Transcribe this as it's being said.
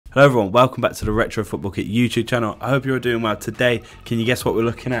Hello everyone, welcome back to the Retro Football Kit YouTube channel. I hope you're doing well. Today, can you guess what we're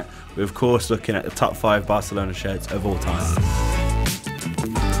looking at? We're of course looking at the top 5 Barcelona shirts of all time.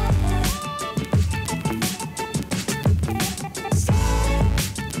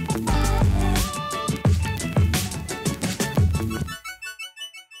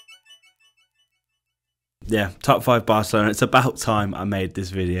 Yeah, top 5 Barcelona. It's about time I made this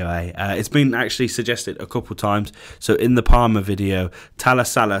video, it's been actually suggested a couple times. So in the Parma video,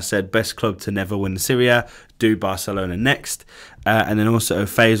 Talasala said best club to never win Syria, do Barcelona next. And then also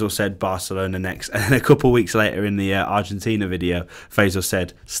Faisal said Barcelona next. And then a couple weeks later in the Argentina video, Faisal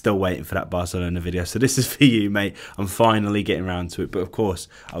said still waiting for that Barcelona video. So this is for you, mate. I'm finally getting around to it. But of course,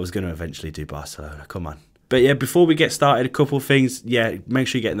 I was going to eventually do Barcelona. Come on. But yeah, before we get started, a couple of things. Yeah, make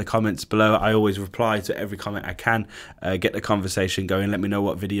sure you get in the comments below. I always reply to every comment I can. Get the conversation going. Let me know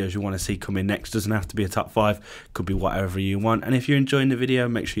what videos you want to see coming next. Doesn't have to be a top 5. Could be whatever you want. And if you're enjoying the video,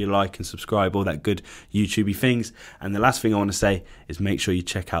 make sure you like and subscribe. All that good YouTubey things. And the last thing I want to say is make sure you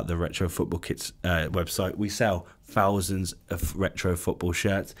check out the Retro Football Kits website. We sell thousands of retro football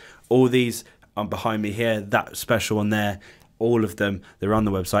shirts. All these are behind me here. That special one there. All of them, they're on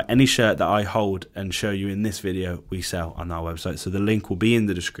the website. Any shirt that I hold and show you in this video, we sell on our website. So the link will be in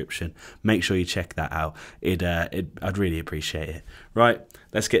the description. Make sure you check that out. I'd really appreciate it. Right,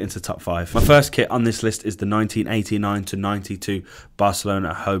 let's get into top 5. My first kit on this list is the 1989 to 92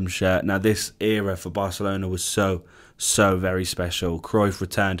 Barcelona home shirt. Now this era for Barcelona was so very special. Cruyff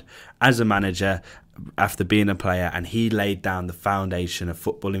returned as a manager after being a player, and he laid down the foundation of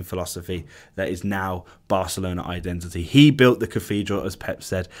footballing philosophy that is now Barcelona identity. He built the cathedral, as Pep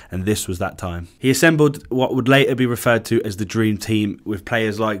said, and this was that time. He assembled what would later be referred to as the dream team, with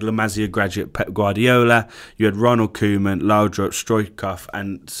players like La Masia graduate Pep Guardiola. You had Ronald Koeman, Laudrup, Stoichkov,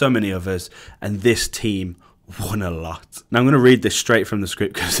 and so many others, and this team won a lot. Now I'm going to read this straight from the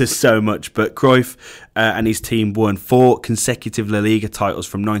script because there's so much, but Cruyff and his team won 4 consecutive La Liga titles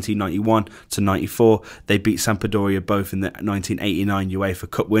from 1991 to 94. They beat Sampdoria both in the 1989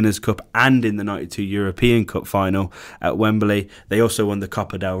 UEFA Cup Winners' Cup and in the 92 European Cup final at Wembley. They also won the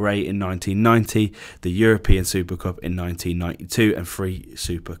Copa del Rey in 1990, the European Super Cup in 1992, and 3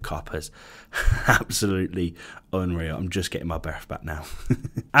 Super Copas. Absolutely unreal. I'm just getting my breath back now.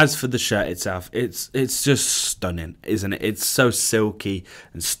 As for the shirt itself, it's just stunning, isn't it? It's so silky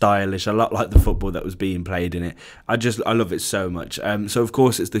and stylish, a lot like the football that was being played in it. I love it so much. So of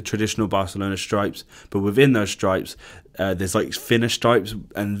course it's the traditional Barcelona stripes, but within those stripes there's like thinner stripes,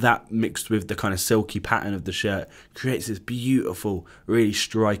 and that mixed with the kind of silky pattern of the shirt creates this beautiful, really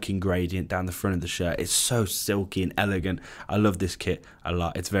striking gradient down the front of the shirt. It's so silky and elegant. I love this kit a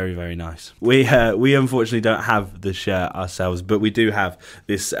lot. It's very nice. We unfortunately don't have the shirt ourselves, but we do have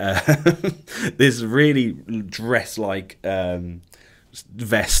this this really dress-like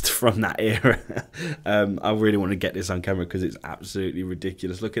vest from that era. I really want to get this on camera because it's absolutely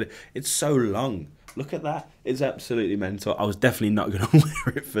ridiculous. Look at it. It's so long. Look at that. It's absolutely mental. I was definitely not going to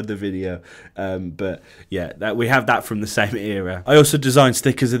wear it for the video. But yeah, we have that from the same era. I also designed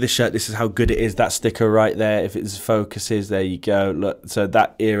stickers of this shirt. This is how good it is. That sticker right there, if it focuses, there you go. Look, so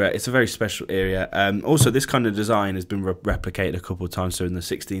that era, it's a very special area. Also, this kind of design has been replicated a couple of times. So in the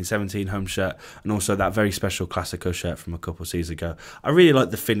 16-17 home shirt, and also that very special Classico shirt from a couple of seasons ago. I really like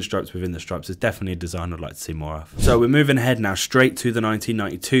the thin stripes within the stripes. It's definitely a design I'd like to see more of. So we're moving ahead now straight to the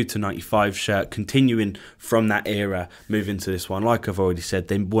 1992 to 95 shirt, continuing from that era, moving to this one. Like I've already said,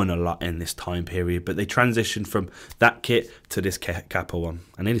 they won a lot in this time period, but they transitioned from that kit to this Kappa one.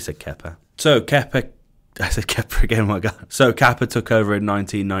 I nearly said Kappa. So Kappa, I said Kappa again, oh my god. So Kappa took over in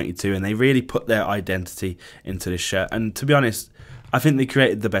 1992, and they really put their identity into this shirt. And to be honest, I think they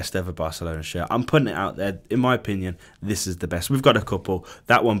created the best ever Barcelona shirt. I'm putting it out there. In my opinion, this is the best. We've got a couple.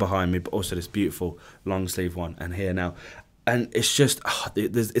 That one behind me, but also this beautiful long sleeve one, and here now. And it's just,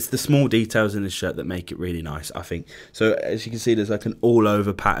 it's the small details in this shirt that make it really nice, I think. So as you can see, there's like an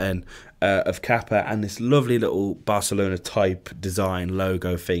all-over pattern of Kappa and this lovely little Barcelona type design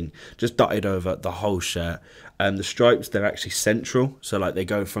logo thing just dotted over the whole shirt. The stripes, they're actually central, so like they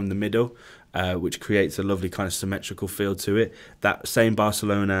go from the middle, which creates a lovely kind of symmetrical feel to it. That same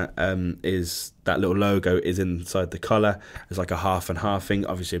Barcelona that little logo is inside the collar. It's like a half and half thing,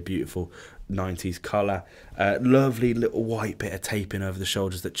 obviously a beautiful 90s colour. Lovely little white bit of taping over the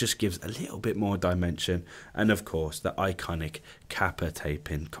shoulders that just gives a little bit more dimension, and of course the iconic Kappa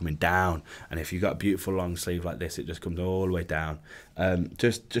taping coming down. And if you've got a beautiful long sleeve like this, it just comes all the way down.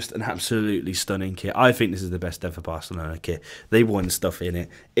 Just an absolutely stunning kit. I think this is the best ever Barcelona kit. They won stuff in it.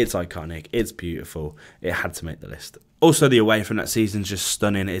 It's iconic, it's beautiful, it had to make the list. Also, the away from that season's just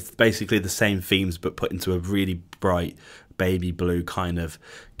stunning. It's basically the same themes but put into a really bright baby blue kind of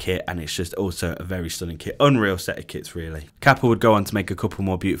kit, and it's just also a very stunning kit. Unreal set of kits, really. Kappa would go on to make a couple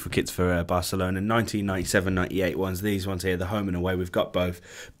more beautiful kits for Barcelona. 1997-98 ones. These ones here, the home and away, we've got both.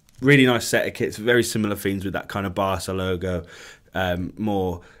 Really nice set of kits, very similar themes with that kind of Barca logo,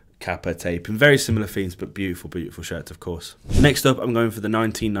 more Kappa tape, and very similar themes, but beautiful, beautiful shirts, of course. Next up, I'm going for the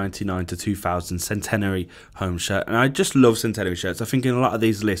 1999 to 2000 Centenary home shirt, and I just love Centenary shirts. I think in a lot of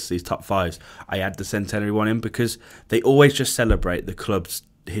these lists, these top fives, I add the Centenary one in because they always just celebrate the club's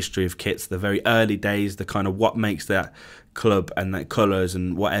history of kits, the very early days, the kind of what makes that club and that colours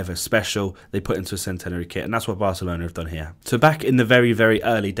and whatever special they put into a Centenary kit, and that's what Barcelona have done here. So back in the very, very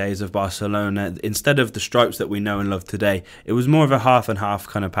early days of Barcelona, instead of the stripes that we know and love today, it was more of a half and half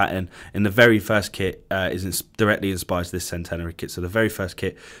kind of pattern. In the very first kit is directly inspired to this Centenary kit. So the very first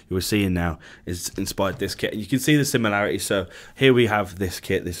kit you were seeing now is inspired this kit, and you can see the similarity. So here we have this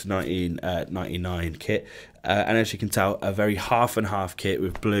kit, this 1999 kit, and as you can tell, a very half and half kit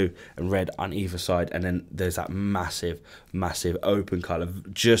with blue and red on either side, and then there's that massive open colour,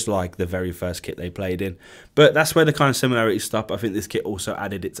 just like the very first kit they played in. But that's where the kind of similarities stop. I think this kit also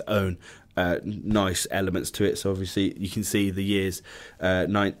added its own nice elements to it. So obviously you can see the years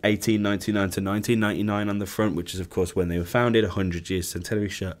 1899 to 1999 on the front, which is of course when they were founded, 100 years Centenary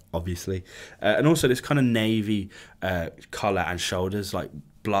shirt, obviously, and also this kind of navy collar and shoulders, like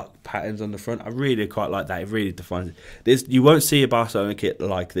block patterns on the front. I really quite like that. It really defines it. You won't see a Barcelona kit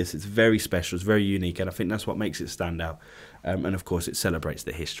like this. It's very special, it's very unique, and I think that's what makes it stand out. And of course it celebrates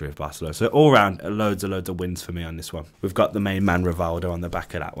the history of Barcelona. So all round, loads of wins for me on this one. We've got the main man Ronaldo on the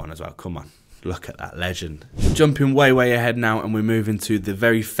back of that one as well. Come on, look at that legend. Jumping way ahead now, and we're moving to the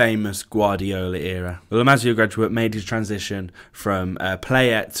very famous Guardiola era. The La Masia graduate made his transition from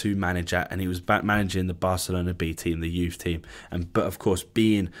player to manager, and he was back managing the Barcelona B team, the youth team. But of course,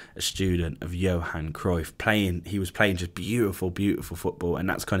 being a student of Johan Cruyff, he was playing just beautiful football, and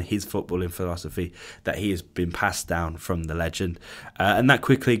that's kind of his footballing philosophy that he has been passed down from the legend. And that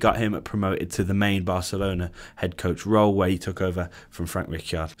quickly got him promoted to the main Barcelona head coach role, where he took over from Frank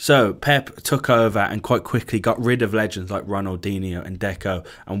Rijkaard. So Pep took over and quite quickly got rid of legends like Ronaldinho and Deco,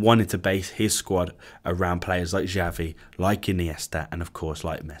 and wanted to base his squad around players like Xavi, like Iniesta, and of course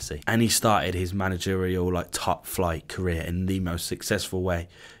like Messi. And he started his managerial top flight career in the most successful way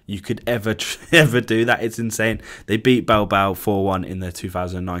you could ever do that. It's insane. They beat Bilbao 4-1 in the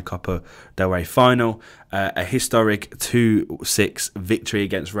 2009 Copa del Rey final. A historic 2-6 victory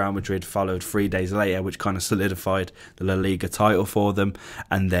against Real Madrid followed 3 days later, which kind of solidified the La Liga title for them.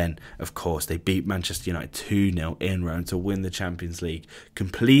 And then, of course, they beat Manchester United 2-0 in Rome to win the Champions League,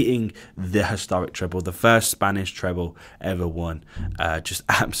 completing the historic treble, the first Spanish treble ever won. Just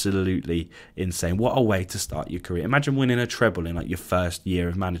absolutely insane. What a way to start your career. Imagine winning a treble in your first year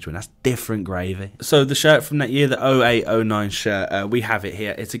of management. That's different gravy. So the shirt from that year, the 08-09 shirt, we have it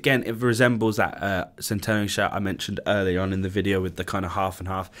here. It resembles that Centenary shirt I mentioned earlier on in the video with the kind of half and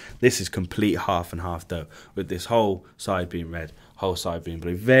half. This is complete half and half though, with this whole side being red, whole side being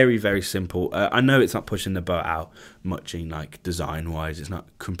blue. Very simple. I know it's not pushing the boat out much in design wise. It's not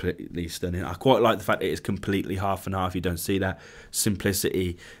completely stunning. I quite like the fact that it's completely half and half. You don't see that.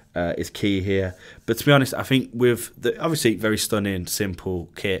 Simplicity is key here. But to be honest, I think with the obviously very stunning, simple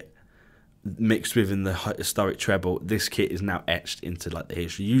kit mixed within the historic treble, this kit is now etched into the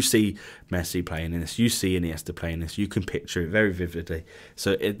history. You see Messi playing in this, you see Iniesta playing this, you can picture it very vividly.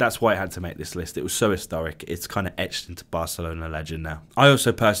 So that's why I had to make this list. It was so historic, it's kind of etched into Barcelona legend now. I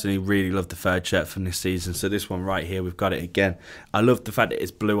also personally really love the third shirt from this season. So this one right here, we've got it again. I love the fact that it's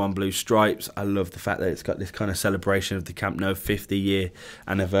blue on blue stripes. I love the fact that it's got this kind of celebration of the Camp Nou 50-year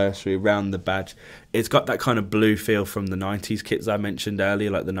anniversary around the badge. It's got that kind of blue feel from the 90s kits I mentioned earlier,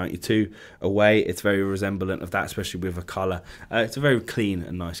 like the 92 away. It's very resemblant of that, especially with a collar. It's a very clean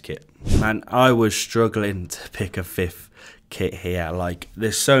and nice kit. Man, I was struggling to pick a fifth kit here.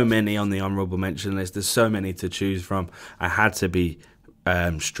 There's so many on the honourable mention list. There's so many to choose from. I had to be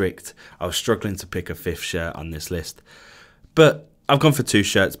strict. I was struggling to pick a fifth shirt on this list. But I've gone for two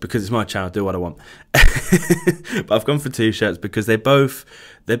shirts because it's my channel, do what I want. But I've gone for two shirts because they're both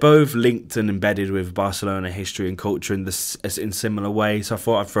linked and embedded with Barcelona history and culture in similar ways. So I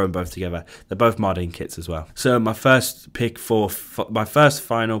thought I'd throw them both together. They're both modern kits as well. So my first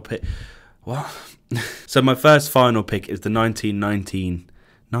final pick is the 1919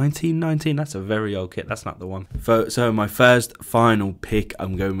 1919, that's a very old kit. That's not the one. So my first final pick,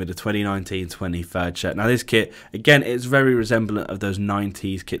 I'm going with the 2019-20 third shirt. Now this kit, again, it's very resemblant of those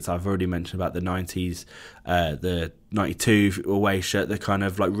 90s kits I've already mentioned about the 90s, the 92 away shirt, the kind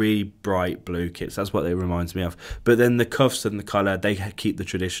of like really bright blue kits. That's what it reminds me of. But then the cuffs and the collar, they keep the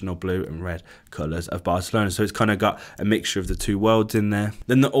traditional blue and red colors of Barcelona. So it's kind of got a mixture of the two worlds in there.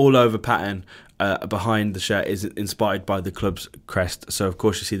 Then the all over pattern behind the shirt is inspired by the club's crest. So of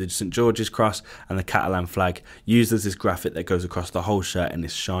course you see the St George's cross and the Catalan flag used as this graphic that goes across the whole shirt in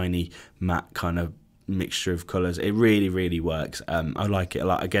this shiny matte kind of mixture of colours. It really works. I like it a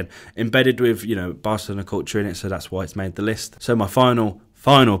lot. Again, embedded with, you know, Barcelona culture in it, so that's why it's made the list. So my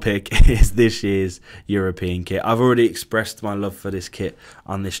final pick is this year's European kit. I've already expressed my love for this kit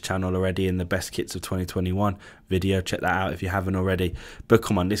on this channel already in the best kits of 2021 video. Check that out if you haven't already. But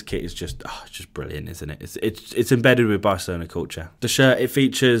come on, this kit is just brilliant, isn't it? It's embedded with Barcelona culture. The shirt, it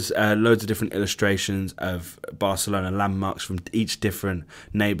features loads of different illustrations of Barcelona landmarks from each different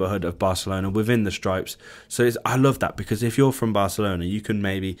neighborhood of Barcelona within the stripes. So I love that, because if you're from Barcelona, you can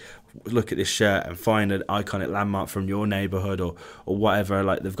maybe look at this shirt and find an iconic landmark from your neighborhood or whatever.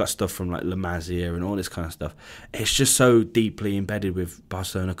 Like, they've got stuff from like La Masia and all this kind of stuff. It's just so deeply embedded with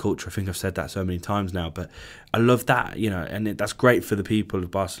Barcelona culture. I think I've said that so many times now, but I love that, you know, and that's great for the people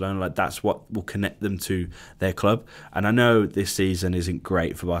of Barcelona. Like, that's what will connect them to their club. And I know this season isn't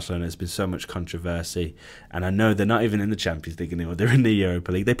great for Barcelona. There's been so much controversy, and I know they're not even in the Champions League anymore. They're in the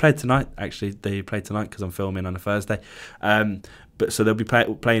Europa League. They played tonight, actually. They played tonight because I'm filming on a Thursday. But so they'll be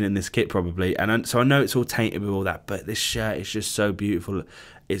playing in this kit probably, and so I know it's all tainted with all that, but this shirt is just so beautiful.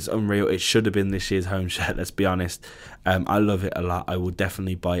 It's unreal. It should have been this year's home shirt, let's be honest. I love it a lot. I will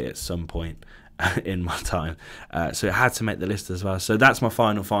definitely buy it at some point in my time, so it had to make the list as well. So that's my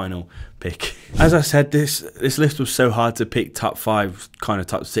final pick. As I said, this list was so hard to pick top 5, kind of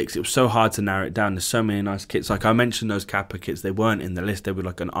top 6. It was so hard to narrow it down. There's so many nice kits. Like I mentioned, those Kappa kits, they weren't in the list. They were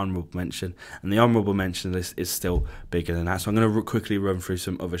like an honourable mention, and the honourable mention list is still bigger than that. So I'm going to quickly run through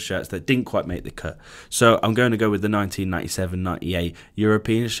some other shirts that didn't quite make the cut. So I'm going to go with the 1997-98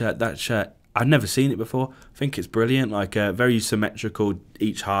 European shirt. That shirt, I've never seen it before. I think it's brilliant. Like, very symmetrical.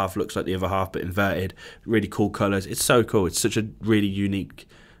 Each half looks like the other half, but inverted. Really cool colours. It's so cool. It's such a really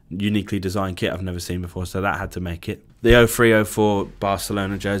uniquely designed kit I've never seen before, so that had to make it. The 03-04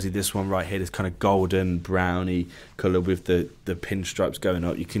 Barcelona jersey, this one right here, this kind of golden browny colour with the pinstripes going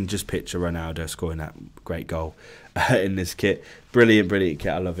up. You can just picture Ronaldo scoring that great goal in this kit. Brilliant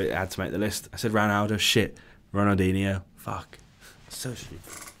kit. I love it. It had to make the list. I said Ronaldo, shit. Ronaldinho, fuck. So shit.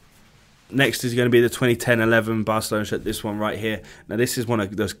 Next is going to be the 2010-11 Barcelona shirt, this one right here. Now this is one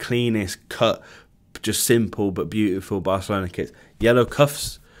of those cleanest cut, just simple but beautiful Barcelona kits. Yellow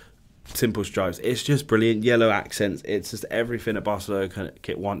cuffs, simple stripes. It's just brilliant. Yellow accents. It's just everything a Barcelona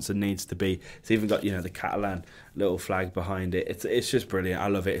kit wants and needs to be. It's even got, you know, the Catalan little flag behind it. It's just brilliant. I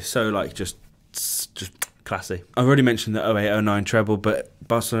love it. It's so like just classy. I've already mentioned the 08-09 treble, but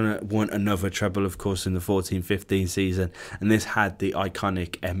Barcelona won another treble, of course, in the 14-15 season, and this had the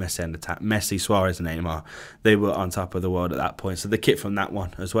iconic MSN attack. Messi, Suarez and Neymar, they were on top of the world at that point, so the kit from that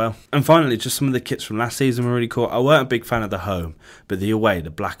one as well. And finally, just some of the kits from last season were really cool. I weren't a big fan of the home, but the away, the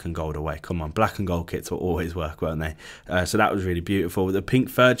black and gold away, come on, black and gold kits will always work, won't they? So that was really beautiful. The pink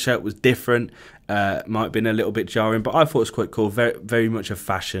third shirt was different. Might have been a little bit jarring, but I thought it was quite cool. Very much a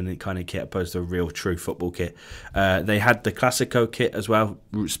fashion kind of kit opposed to a real true football kit. They had the Classico kit as well,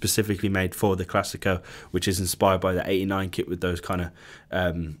 specifically made for the Classico, which is inspired by the 89 kit with those kind of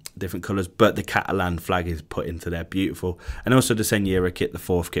different colours, but the Catalan flag is put into there. Beautiful. And also the Senyera kit, the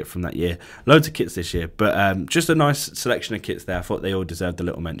 4th kit from that year. Loads of kits this year, but just a nice selection of kits there. I thought they all deserved a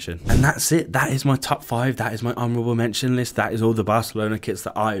little mention. And that's it. That is my top 5. That is my honourable mention list. That is all the Barcelona kits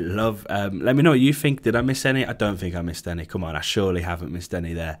that I love. Let me know what you think. Did I miss any? I don't think I missed any. Come on, I surely haven't missed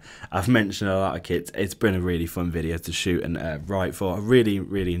any there. I've mentioned a lot of kits. It's been a really fun video to shoot and write for. I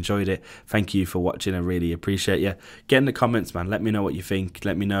really enjoyed it. Thank you for watching. I really appreciate you. Get in the comments, man. Let me know what you think.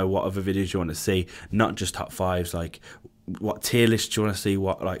 Let me know what other videos you want to see, not just top 5s, like what tier list do you want to see,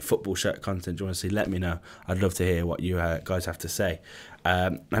 what like football shirt content do you want to see. Let me know. I'd love to hear what you guys have to say.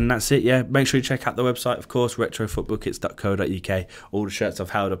 And that's it. Yeah, make sure you check out the website, of course, retrofootballkits.co.uk. all the shirts I've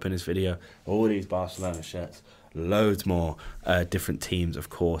held up in this video, all these Barcelona shirts, loads more different teams, of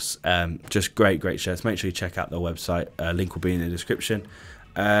course. Just great shirts. Make sure you check out the website. Link will be in the description.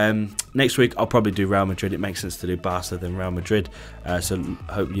 Next week I'll probably do Real Madrid. It makes sense to do Barca than Real Madrid, so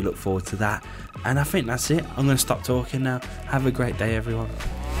hope you look forward to that. And I think that's it. I'm going to stop talking now. Have a great day, everyone.